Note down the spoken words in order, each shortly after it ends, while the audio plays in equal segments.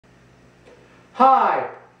Hi,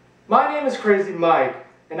 my name is Crazy Mike,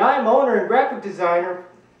 and I am owner and graphic designer.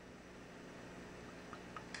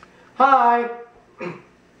 Hi.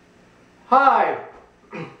 Hi.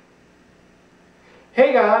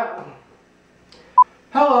 Hey guys.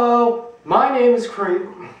 Hello, my name is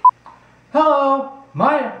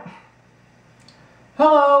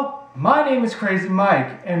Hello, my name is Crazy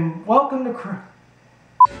Mike, and welcome to What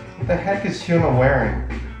the heck is Hyuna wearing?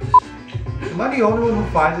 Am I the only one who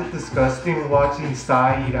finds it disgusting watching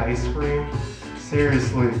Sai eat ice cream?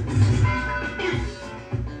 Seriously.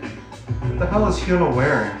 What the hell is Hyuna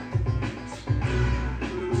wearing?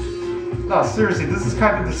 No, seriously, this is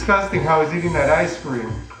kind of disgusting how he's eating that ice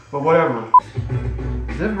cream. But whatever.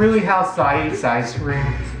 Is that really how Sai eats ice cream?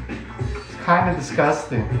 It's kind of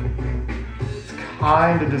disgusting. It's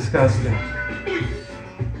kind of disgusting.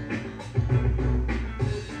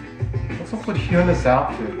 What's up with Hyuna's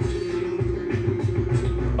outfit?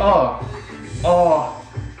 No,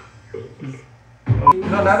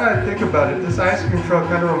 now that I think about it, this ice cream truck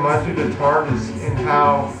kind of reminds me of the TARDIS in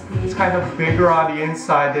how it's kind of bigger on the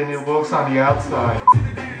inside than it looks on the outside.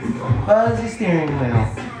 Fuzzy steering wheel.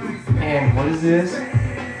 And what is this?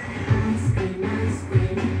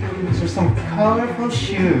 These are some colorful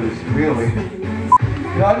shoes, really.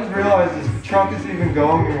 You know, I just realized this truck isn't even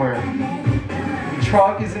going anywhere. The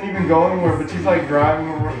truck isn't even going anywhere, but she's like driving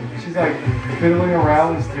around. She's like fiddling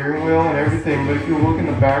around with the steering wheel and everything, but if you look in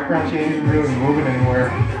the background, she ain't even really moving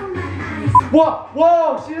anywhere. Whoa!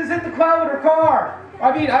 Whoa! She just hit the cloud with her car!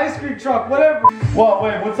 I mean, ice cream truck, whatever. Whoa,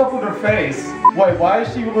 wait, what's up with her face? Wait, why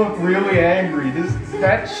does she look really angry?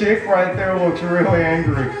 That chick right there looks really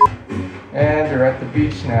angry. And they're at the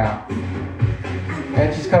beach now.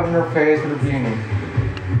 And she's covering her face with a beanie.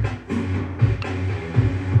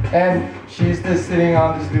 And she's just sitting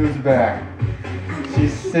on this dude's back.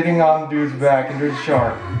 She's sitting on the dude's back and there's a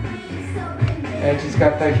shark. And she's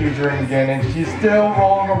got that huge ring again and she's still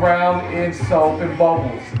rolling around in soap and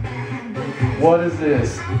bubbles. What is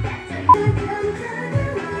this?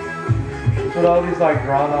 With all these like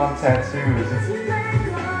drawn on tattoos.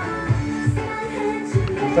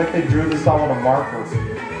 It's like they drew this on with a marker.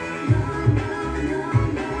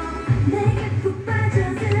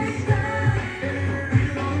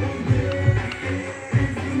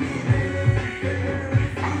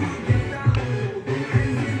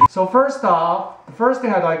 So first off, the first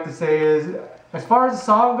thing I'd like to say is, as far as the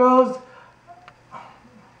song goes,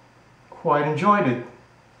 quite enjoyed it.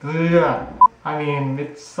 Yeah, I mean,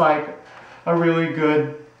 it's like a really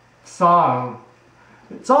good song.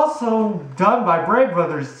 It's also done by Brave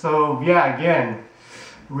Brothers, so yeah, again,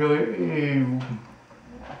 really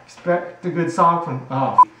expect a good song from,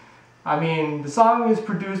 I mean, the song is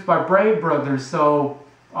produced by Brave Brothers, so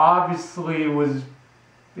obviously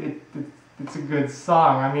it's a good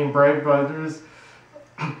song. I mean, Brave Brothers.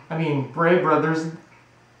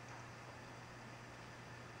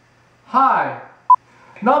 Hi.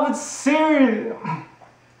 No, but seriously.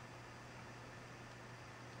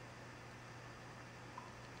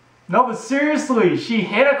 No, but seriously, she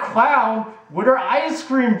hit a clown with her ice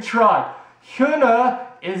cream truck. Hyuna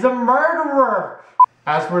is a murderer.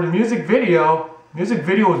 As for the music video was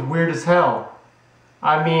weird as hell.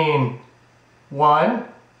 I mean,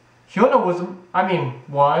 Hyuna was,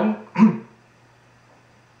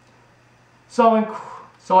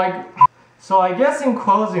 So I guess in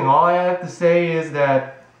closing, all I have to say is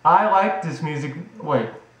that I like this music. Wait.